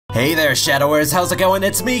Hey there, Shadowers, how's it going?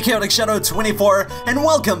 It's me, Chaotic Shadow 24, and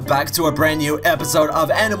welcome back to a brand new episode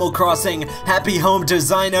of Animal Crossing Happy Home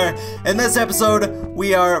Designer. In this episode,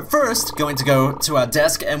 we are first going to go to our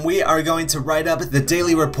desk and we are going to write up the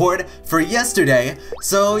daily report for yesterday.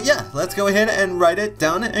 So yeah, let's go ahead and write it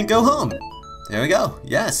down and go home. There we go,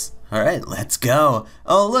 yes. Alright, let's go.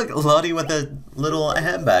 Oh look, Lottie with a little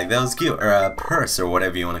handbag, that was cute, or a purse or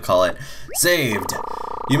whatever you want to call it. Saved.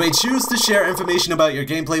 You may choose to share information about your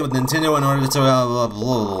gameplay with Nintendo in order to blah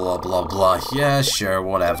blah blah blah. Yeah, sure,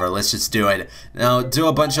 whatever, let's just do it. Now, do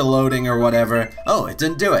a bunch of loading or whatever. Oh, it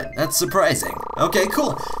didn't do it. That's surprising. Okay,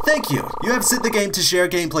 cool. Thank you. You have set the game to share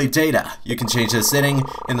gameplay data. You can change the setting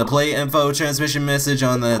in the play info transmission message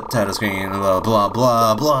on the title screen. Blah blah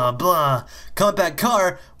blah blah blah. Compact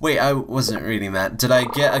car? Wait, I wasn't reading that. Did I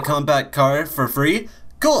get a compact car for free?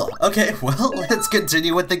 Cool. Okay, well, let's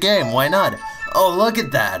continue with the game. Why not? Oh, look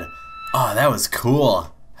at that. Oh, that was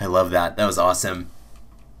cool. I love that. That was awesome.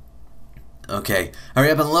 Okay,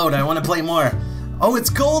 hurry up and load. I want to play more. Oh,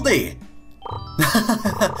 it's Goldie.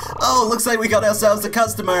 Oh, looks like we got ourselves a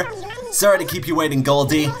customer. Sorry to keep you waiting,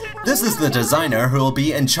 Goldie. This is the designer who will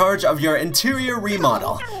be in charge of your interior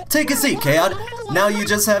remodel. Take a seat, Chaot. Now you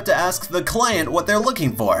just have to ask the client what they're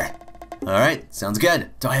looking for. Alright, sounds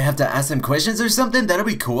good. Do I have to ask them questions or something? That'll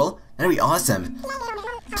be cool. That'll be awesome.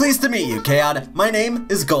 Pleased to meet you, Chaot. My name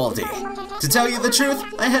is Goldie. To tell you the truth,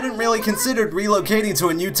 I hadn't really considered relocating to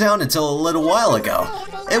a new town until a little while ago.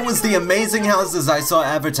 It was the amazing houses I saw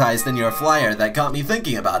advertised in your flyer that got me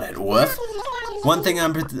thinking about it. Woof. One thing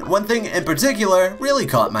in particular really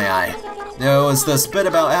caught my eye. There was this bit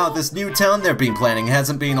about how this new town they've been planning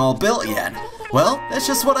hasn't been all built yet. Well, that's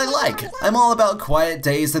just what I like. I'm all about quiet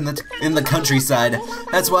days in the countryside.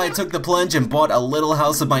 That's why I took the plunge and bought a little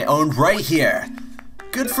house of my own right here.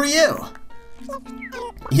 Good for you.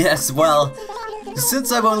 Yes, well,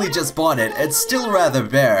 since I've only just bought it, it's still rather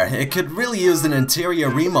bare. It could really use an interior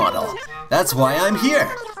remodel. That's why I'm here.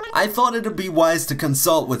 I thought it'd be wise to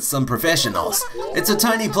consult with some professionals. It's a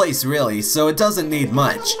tiny place really, so it doesn't need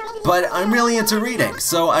much. But I'm really into reading,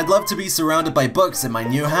 so I'd love to be surrounded by books in my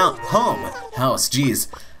new house, geez.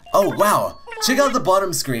 Oh wow, check out the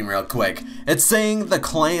bottom screen real quick. It's saying the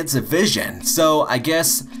client's vision, so I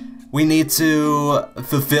guess we need to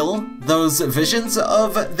fulfill those visions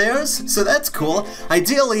of theirs, so that's cool.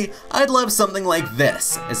 Ideally, I'd love something like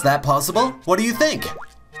this. Is that possible? What do you think?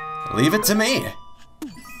 Leave it to me.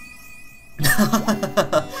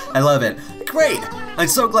 I love it. Great! I'm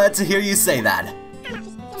so glad to hear you say that.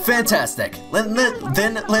 Fantastic.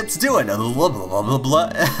 Then let's do it. Blah, blah, blah, blah.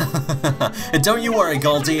 And don't you worry,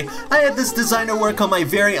 Goldie. I had this designer work on my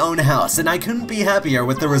very own house, and I couldn't be happier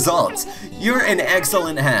with the results. You're in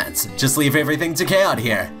excellent hands. Just leave everything to Chaot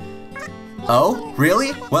here. Oh,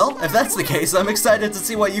 really? Well, if that's the case, I'm excited to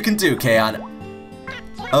see what you can do, Chaot.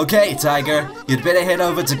 Okay, Tiger, you'd better head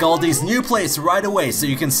over to Goldie's new place right away so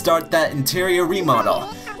you can start that interior remodel.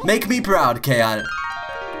 Make me proud, Chaot.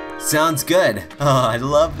 Sounds good. Oh, I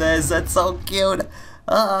love this. That's so cute.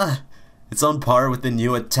 It's on par with the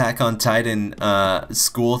new Attack on Titan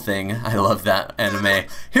school thing. I love that anime.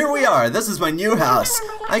 Here we are. This is my new house.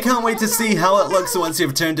 I can't wait to see how it looks once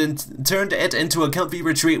you've turned it into a comfy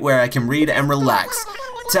retreat where I can read and relax.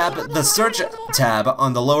 Tap the search tab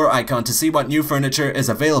on the lower icon to see what new furniture is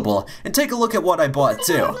available, and take a look at what I bought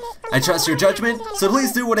too. I trust your judgment, so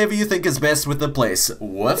please do whatever you think is best with the place.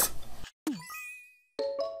 Woof.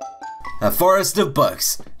 A forest of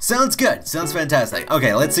books. Sounds good. Sounds fantastic.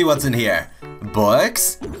 Okay, let's see what's in here.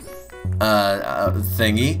 Books?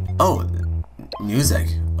 Thingy. Oh, music.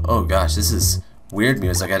 Oh gosh, this is weird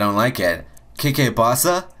music. I don't like it. KK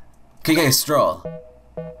Bossa? KK Stroll.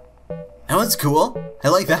 That one's cool. I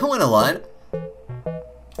like that one a lot.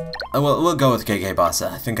 We'll go with KK Bossa.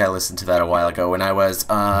 I think I listened to that a while ago when I was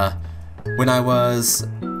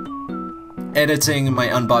editing my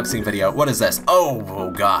unboxing video. What is this? Oh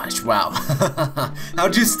gosh, wow.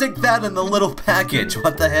 How'd you stick that in the little package?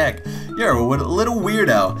 What the heck? You're a little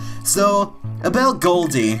weirdo. So, about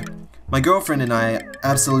Goldie, my girlfriend and I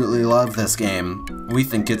absolutely love this game. We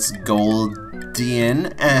think it's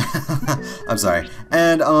Goldian. I'm sorry.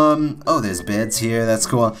 And, oh, there's beds here, that's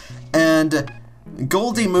cool. And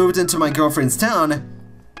Goldie moved into my girlfriend's town,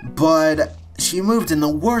 but she moved in the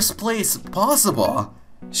worst place possible.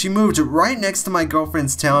 She moved right next to my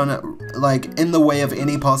girlfriend's town, like in the way of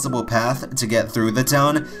any possible path to get through the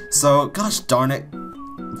town. So, gosh darn it,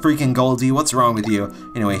 freaking Goldie, what's wrong with you?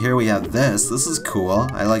 Anyway, here we have this. This is cool.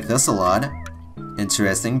 I like this a lot.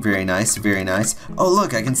 Interesting, very nice, very nice. Oh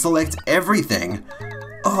look, I can select everything.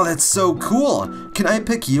 Oh, that's so cool. Can I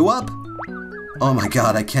pick you up? Oh my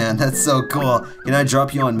god, I can. That's so cool. Can I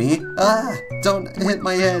drop you on me? Ah, don't hit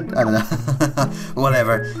my head. I don't know.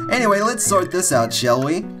 Whatever. Anyway, let's sort this out, shall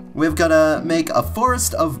we? We've got to make a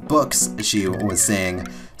forest of books, she was saying.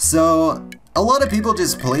 So, a lot of people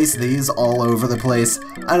just place these all over the place.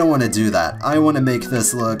 I don't want to do that. I want to make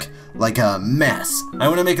this look like a mess. I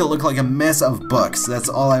want to make it look like a mess of books. That's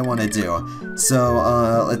all I want to do. So,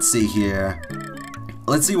 let's see here.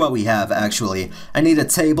 Let's see what we have, actually. I need a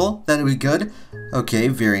table. That'd be good. Okay,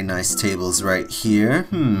 very nice tables right here.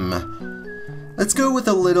 Let's go with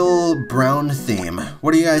a little brown theme.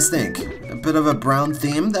 What do you guys think? A bit of a brown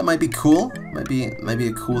theme? That might be cool. Might be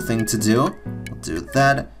a cool thing to do. We'll do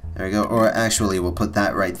that. There we go. Or actually, we'll put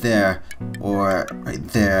that right there. Or right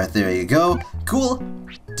there. There you go. Cool.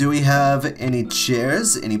 Do we have any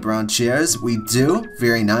chairs? Any brown chairs? We do.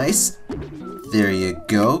 Very nice. There you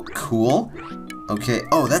go. Cool. Okay.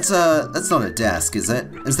 Oh, that's not a desk, is it?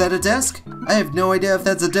 Is that a desk? I have no idea if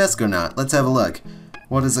that's a desk or not. Let's have a look.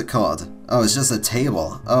 What is it called? Oh, it's just a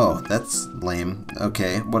table. Oh, that's lame.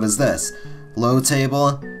 Okay, what is this? Low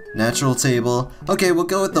table? Natural table? Okay, we'll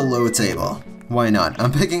go with the low table. Why not?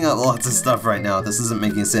 I'm picking up lots of stuff right now. This isn't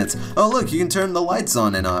making sense. Oh, look, you can turn the lights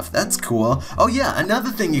on and off. That's cool. Oh, yeah, another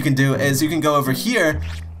thing you can do is you can go over here.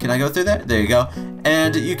 Can I go through there? There you go.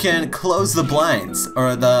 And you can close the blinds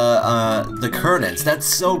or the curtains. That's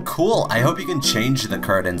so cool. I hope you can change the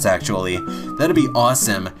curtains, actually. That'd be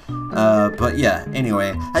awesome. But yeah,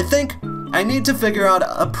 anyway, I think I need to figure out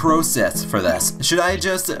a process for this. Should I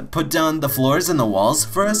just put down the floors and the walls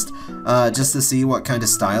first? Just to see what kind of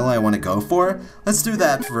style I want to go for? Let's do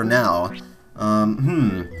that for now.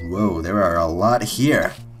 Whoa, there are a lot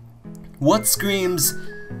here. What screams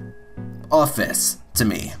office to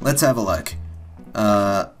me? Let's have a look.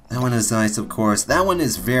 That one is nice, of course. That one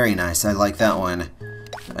is very nice. I like that one.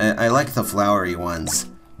 I like the flowery ones.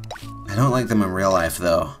 I don't like them in real life,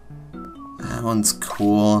 though. That one's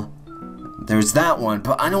cool. There's that one,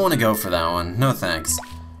 but I don't want to go for that one. No thanks.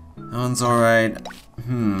 That one's alright.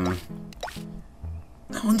 That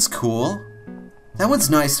one's cool. That one's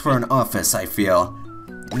nice for an office, I feel.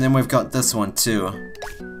 And then we've got this one, too.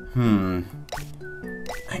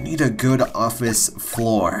 I need a good office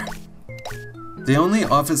floor. The only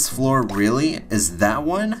office floor, really, is that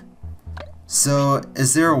one? So,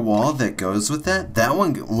 is there a wall that goes with that? That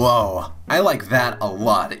one, whoa, I like that a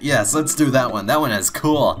lot. Yes, let's do that one. That one is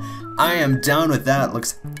cool. I am down with that.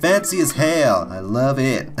 Looks fancy as hell. I love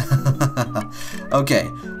it. Okay,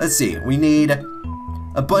 let's see. We need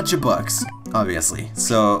a bunch of books, obviously.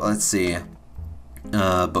 So, let's see.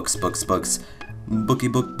 Books. Books.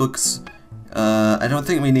 I don't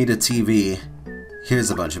think we need a TV.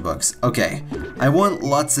 Here's a bunch of books. Okay, I want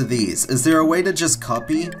lots of these. Is there a way to just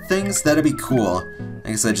copy things? That'd be cool.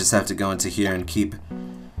 I guess I just have to go into here and keep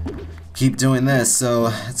doing this,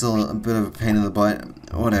 so it's a bit of a pain in the butt.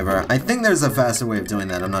 Whatever. I think there's a faster way of doing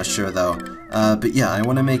that. I'm not sure, though. But yeah, I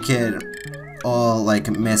want to make it all, like,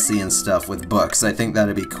 messy and stuff with books. I think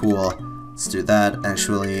that'd be cool. Let's do that.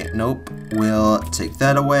 Actually, nope. We'll take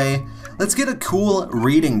that away. Let's get a cool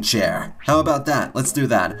reading chair. How about that? Let's do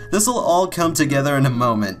that. This will all come together in a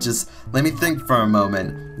moment. Just let me think for a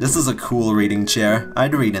moment. This is a cool reading chair.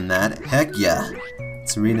 I'd read in that. Heck yeah.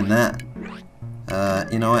 Let's read in that.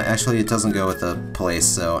 You know what? Actually, it doesn't go with the place,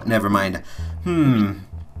 so never mind.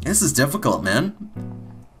 This is difficult, man.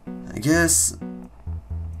 I guess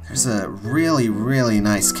there's a really, really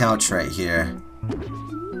nice couch right here.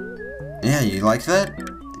 Yeah, you like that?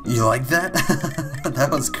 You like that? That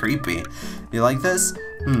was creepy. You like this?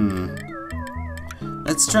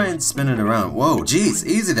 Let's try and spin it around. Whoa, jeez,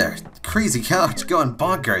 easy there. Crazy couch going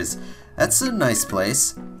bonkers. That's a nice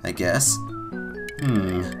place, I guess.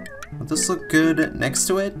 Would this look good next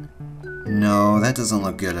to it? No, that doesn't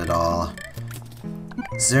look good at all.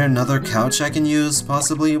 Is there another couch I can use,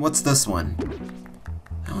 possibly? What's this one?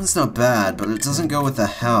 That one's not bad, but it doesn't go with the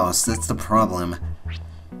house. That's the problem.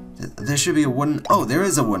 There should be a wooden... Oh, there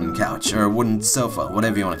is a wooden couch, or a wooden sofa,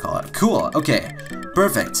 whatever you want to call it. Cool, okay.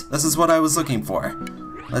 Perfect. This is what I was looking for.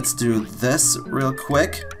 Let's do this real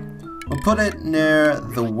quick. We'll put it near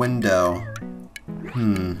the window.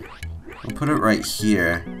 We'll put it right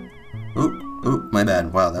here. Oop, my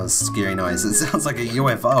bad. Wow, that was a scary noise. It sounds like a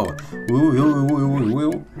UFO.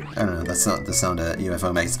 I don't know, that's not the sound a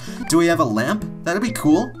UFO makes. Do we have a lamp? That'd be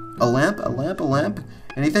cool. A lamp?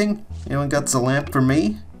 Anything? Anyone got a lamp for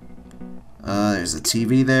me? There's a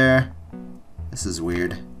TV there. This is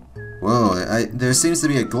weird. Whoa, there seems to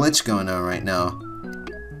be a glitch going on right now.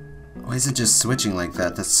 Why is it just switching like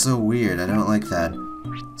that? That's so weird. I don't like that.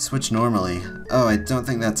 Switch normally. Oh, I don't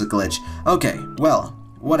think that's a glitch. Okay, well,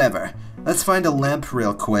 whatever. Let's find a lamp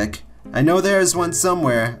real quick. I know there's one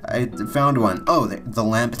somewhere. I found one. Oh, the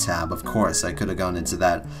lamp tab, of course. I could have gone into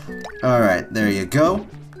that. Alright, there you go.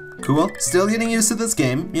 Cool. Still getting used to this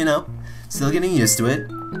game, you know. Still getting used to it.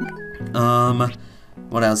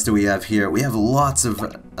 What else do we have here? We have lots of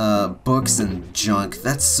books and junk.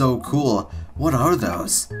 That's so cool. What are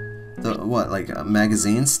those? What, like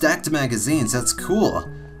magazines? Stacked magazines. That's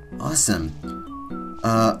cool. Awesome.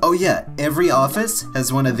 Oh yeah, every office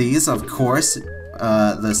has one of these, of course.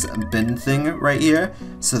 This bin thing right here.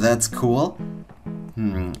 So that's cool.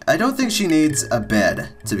 I don't think she needs a bed,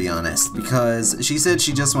 to be honest, because she said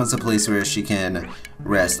she just wants a place where she can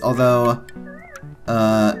rest. Although,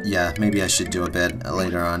 yeah, maybe I should do a bed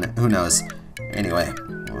later on. Who knows? Anyway,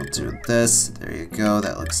 we'll do this. There you go.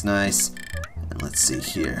 That looks nice. And let's see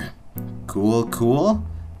here. Cool, cool.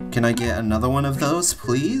 Can I get another one of those,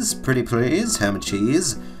 please? Pretty please. Ham and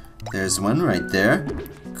cheese. There's one right there.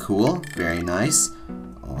 Cool. Very nice.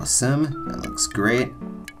 Awesome. That looks great.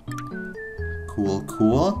 Cool,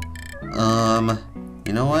 cool.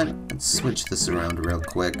 You know what? Let's switch this around real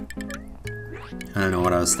quick. I don't know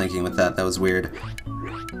what I was thinking with that. That was weird.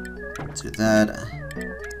 Do that.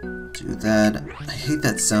 Do that. I hate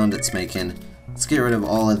that sound it's making. Let's get rid of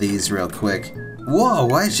all of these real quick. Whoa,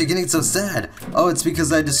 why is she getting so sad? Oh, it's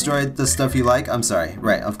because I destroyed the stuff you like? I'm sorry.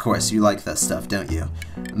 Right, of course, you like that stuff, don't you?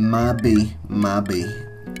 My bee.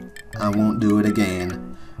 I won't do it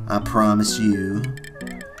again. I promise you.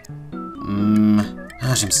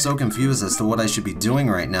 Gosh, I'm so confused as to what I should be doing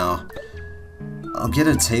right now. I'll get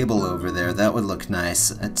a table over there. That would look nice.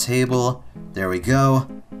 A table. There we go.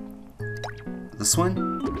 This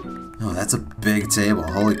one? Oh, that's a big table.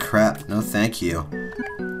 Holy crap. No, thank you.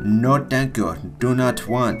 No, thank you. Do not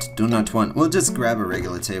want. Do not want. We'll just grab a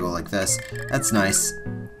regular table like this. That's nice.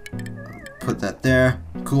 Put that there.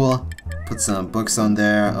 Cool. Put some books on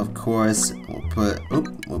there, of course.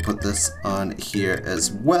 We'll put this on here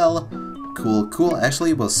as well. Cool, cool.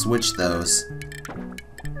 Actually, we'll switch those.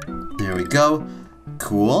 There we go.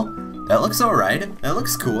 Cool. That looks alright. That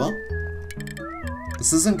looks cool.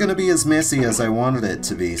 This isn't gonna be as messy as I wanted it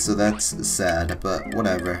to be, so that's sad, but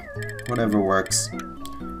whatever. Whatever works.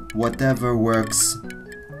 Whatever works.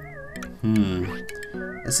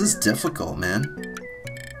 This is difficult, man.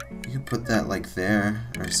 You could put that like there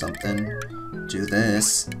or something. Do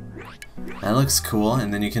this. That looks cool,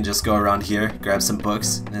 and then you can just go around here, grab some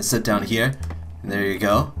books, and then sit down here. And there you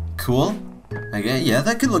go. Cool. Yeah,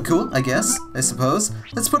 that could look cool, I guess, I suppose.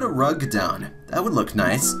 Let's put a rug down. That would look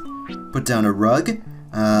nice. Put down a rug.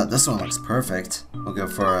 This one looks perfect. We'll go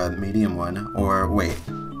for a medium one, or wait.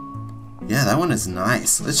 Yeah, that one is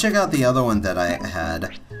nice. Let's check out the other one that I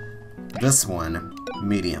had. This one,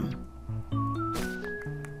 medium.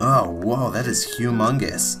 Oh, whoa, that is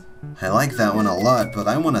humongous. I like that one a lot, but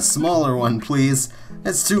I want a smaller one, please.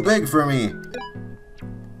 It's too big for me.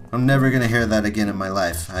 I'm never gonna hear that again in my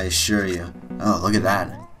life, I assure you. Oh, look at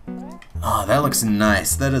that. Oh, that looks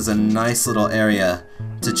nice. That is a nice little area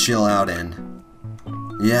to chill out in.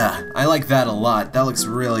 Yeah, I like that a lot. That looks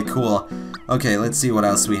really cool. Okay, let's see what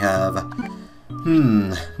else we have.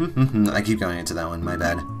 I keep going into that one, my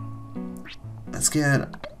bad. Let's get...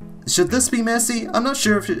 Should this be messy? I'm not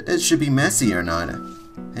sure if it should be messy or not.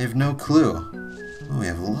 I have no clue. Oh, we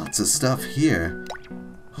have lots of stuff here.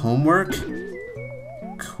 Homework?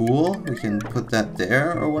 Cool. We can put that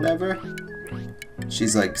there or whatever.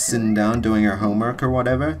 She's like sitting down doing her homework or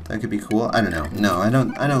whatever. That could be cool. I don't know. No, I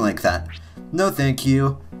don't like that. No, thank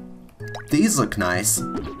you. These look nice.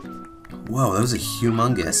 Whoa, those are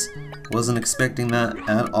humongous. Wasn't expecting that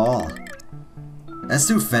at all. That's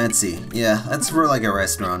too fancy. Yeah, that's for like a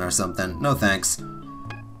restaurant or something. No thanks.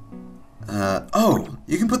 Oh,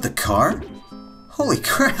 you can put the car? Holy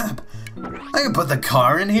crap! I can put the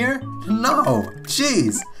car in here? No!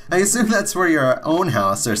 Jeez! I assume that's for your own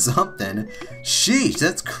house or something. Sheesh,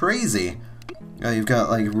 that's crazy. Oh, you've got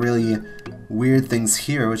like really weird things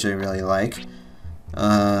here, which I really like.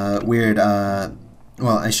 Well,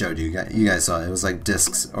 I showed you. You guys saw it. It was like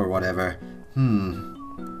discs or whatever.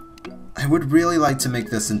 I would really like to make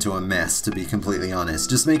this into a mess, to be completely honest.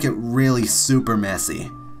 Just make it really super messy.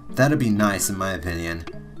 That'd be nice, in my opinion.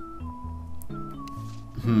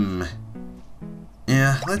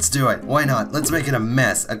 Yeah, let's do it. Why not? Let's make it a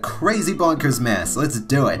mess. A crazy bonkers mess. Let's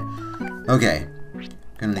do it. Okay.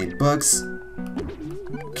 Gonna need books.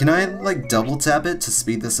 Can I, like, double tap it to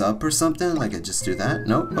speed this up or something? Like, I just do that?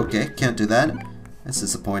 Nope. Okay, can't do that. That's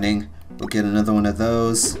disappointing. We'll get another one of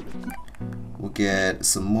those. We'll get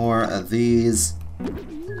some more of these.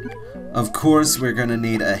 Of course, we're gonna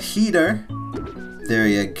need a heater. There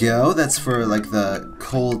you go. That's for, like, the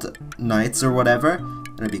cold nights or whatever.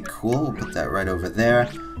 That'd be cool. We'll put that right over there.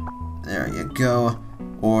 There you go.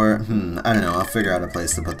 Or, I don't know, I'll figure out a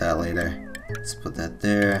place to put that later. Let's put that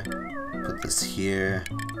there. Put this here.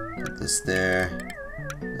 Put this there.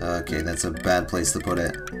 Okay, that's a bad place to put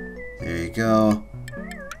it. There you go.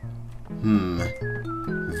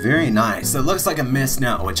 Very nice. It looks like a mist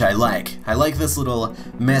now, which I like. I like this little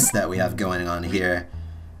mist that we have going on here.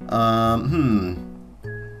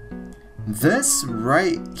 This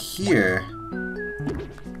right here.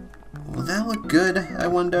 Will that look good, I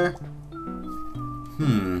wonder?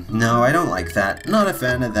 No, I don't like that. Not a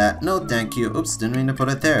fan of that. No, thank you. Oops, didn't mean to put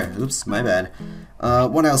it there. Oops, my bad.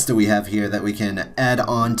 What else do we have here that we can add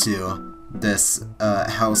on to this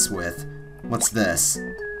house with? What's this?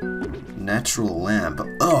 Natural lamp.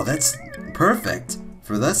 Oh, that's perfect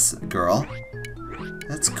for this girl.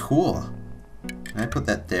 That's cool. Can I put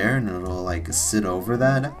that there and it'll like sit over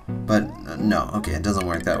that? But no, okay, it doesn't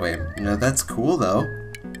work that way. You know, that's cool though.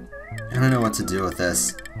 I don't know what to do with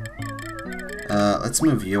this. Let's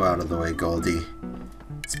move you out of the way, Goldie.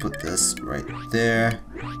 Let's put this right there.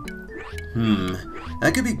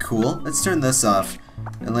 That could be cool. Let's turn this off.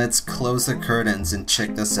 And let's close the curtains and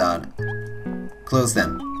check this out. Close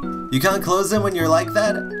them. You can't close them when you're like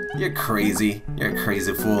that? You're crazy. You're a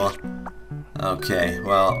crazy fool. Okay,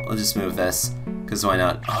 well, we'll just move this. Because why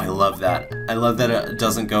not? Oh, I love that. I love that it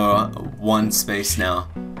doesn't go one space now.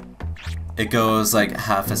 It goes like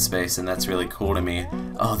half a space, and that's really cool to me.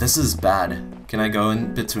 Oh, this is bad. Can I go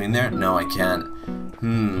in between there? No, I can't.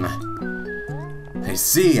 I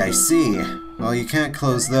see, I see. Well, you can't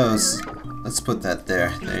close those. Let's put that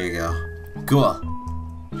there. There you go. Cool.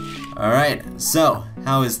 Alright, so,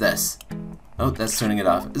 how is this? Oh, that's turning it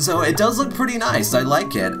off. So, it does look pretty nice. I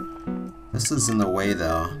like it. This is in the way,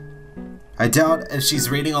 though. I doubt if she's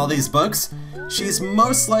reading all these books, she's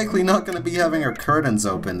most likely not going to be having her curtains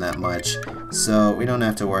open that much. So, we don't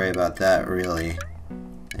have to worry about that, really.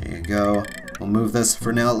 There you go. We'll move this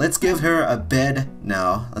for now. Let's give her a bed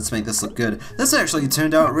now. Let's make this look good. This actually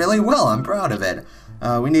turned out really well. I'm proud of it.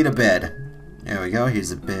 We need a bed. There we go.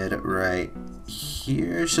 Here's a bed right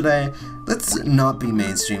here. Should I? Let's not be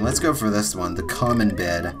mainstream. Let's go for this one. The common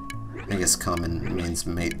bed. I guess common means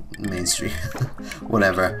mainstream.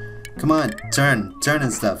 Whatever. Come on. Turn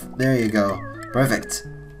and stuff. There you go. Perfect.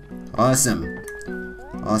 Awesome.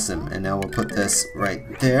 Awesome. And now we'll put this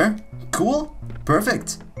right there. Cool.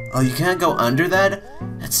 Perfect. Oh, you can't go under that?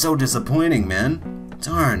 That's so disappointing, man.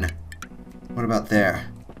 Darn. What about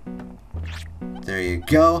there? There you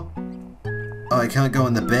go. Oh, I can't go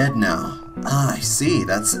in the bed now. Ah, I see.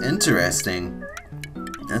 That's interesting.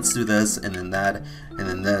 Let's do this, and then that, and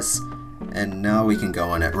then this. And now we can go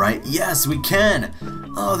on it, right? Yes, we can!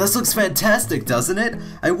 Oh, this looks fantastic, doesn't it?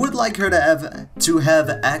 I would like her to have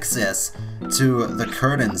access to the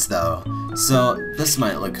curtains, though. So, this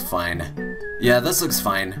might look fine. Yeah, this looks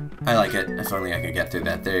fine. I like it. If only I could get through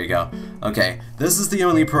that. There you go. Okay, this is the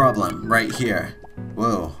only problem, right here.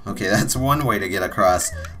 Whoa, okay, that's one way to get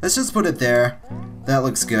across. Let's just put it there. That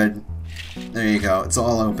looks good. There you go, it's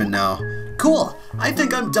all open now. Cool! I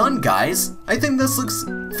think I'm done, guys. I think this looks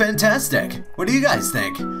fantastic. What do you guys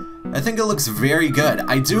think? I think it looks very good.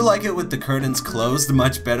 I do like it with the curtains closed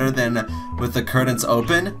much better than with the curtains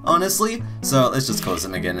open, honestly. So let's just close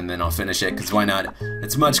them again and then I'll finish it, because why not?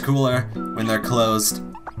 It's much cooler when they're closed.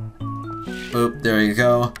 Boop, there you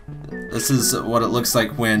go. This is what it looks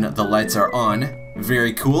like when the lights are on.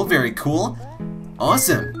 Very cool, very cool.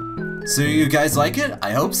 Awesome. So you guys like it?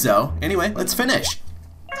 I hope so. Anyway, let's finish.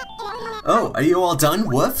 Oh, are you all done,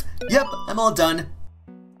 Woof? Yep, I'm all done.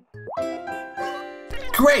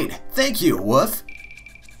 Great, thank you, Woof.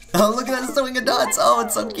 Oh, look at us doing a dance. Oh,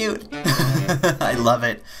 it's so cute. I love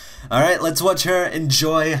it. All right, let's watch her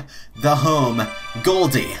enjoy the home.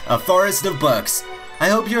 Goldie, a forest of books. I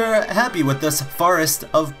hope you're happy with this forest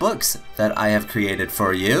of books that I have created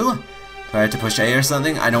for you. Do I have to push A or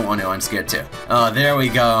something? I don't want to, I'm scared to. Oh, there we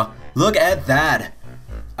go. Look at that.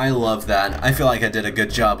 I love that. I feel like I did a good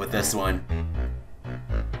job with this one.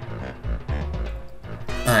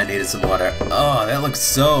 I needed some water. Oh, that looks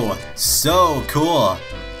so cool.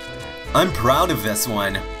 I'm proud of this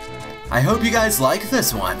one. I hope you guys like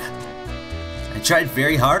this one. I tried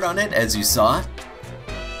very hard on it, as you saw.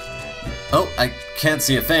 Oh, I can't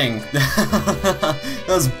see a thing.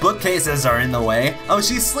 Those bookcases are in the way. Oh,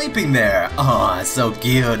 she's sleeping there. Oh, so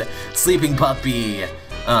cute. Sleeping puppy.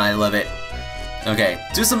 Oh, I love it. Okay,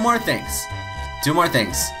 do some more things. Two more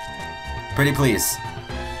things. Pretty please.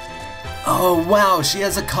 Oh, wow, she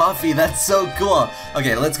has a coffee. That's so cool.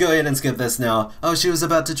 Okay, let's go ahead and skip this now. Oh, she was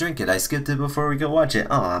about to drink it. I skipped it before we could watch it.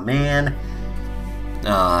 Aw, man.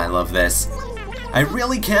 Aw, I love this. I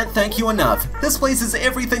really can't thank you enough. This place is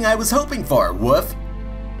everything I was hoping for, Woof.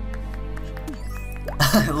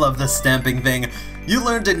 I love the stamping thing. You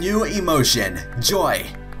learned a new emotion, joy.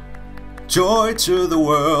 Joy to the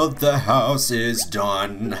world, the house is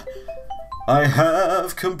done. I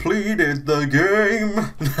have completed the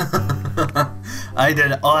game. I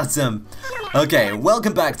did awesome. Okay,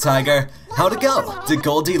 welcome back, Tiger. How'd it go? Did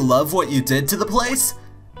Goldie love what you did to the place?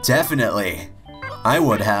 Definitely. I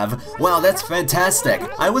would have. Wow, that's fantastic.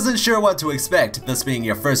 I wasn't sure what to expect, this being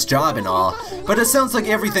your first job and all, but it sounds like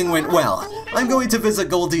everything went well. I'm going to visit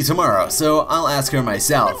Goldie tomorrow, so I'll ask her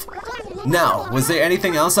myself. Now, was there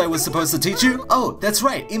anything else I was supposed to teach you? Oh, that's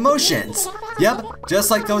right, emotions. Yep,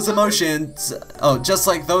 just like those emotions. Oh, just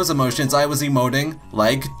like those emotions, I was emoting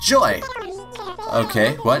like joy.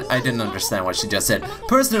 Okay, what? I didn't understand what she just said.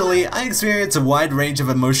 Personally, I experience a wide range of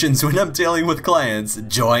emotions when I'm dealing with clients.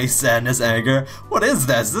 Joy, sadness, anger. What is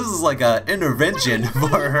this? This is like an intervention for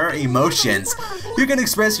her emotions. You can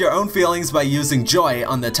express your own feelings by using joy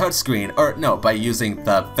on the touchscreen, or no, by using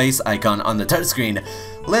the face icon on the touchscreen.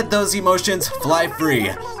 Let those emotions fly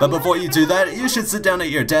free. But before you do that, you should sit down at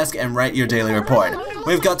your desk and write your daily report.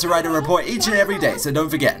 We've got to write a report each and every day, so don't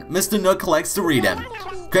forget, Mr. Nook likes to read them.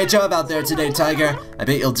 Great job out there today, Tiger. I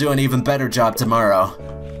bet you'll do an even better job tomorrow.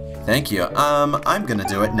 Thank you. I'm gonna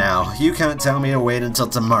do it now. You can't tell me to wait until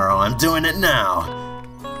tomorrow. I'm doing it now.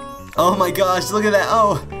 Oh my gosh, look at that.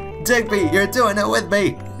 Oh, Digby, you're doing it with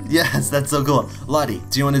me. Yes, that's so cool. Lottie,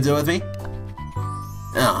 do you want to do it with me?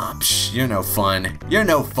 Ah, psh, you're no fun. You're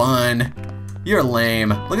no fun. You're lame.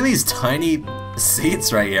 Look at these tiny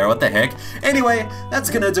seats right here. What the heck? Anyway, that's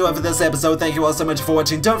gonna do it for this episode. Thank you all so much for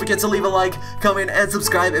watching. Don't forget to leave a like, comment, and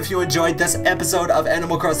subscribe if you enjoyed this episode of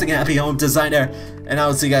Animal Crossing Happy Home Designer. And I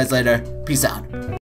will see you guys later. Peace out.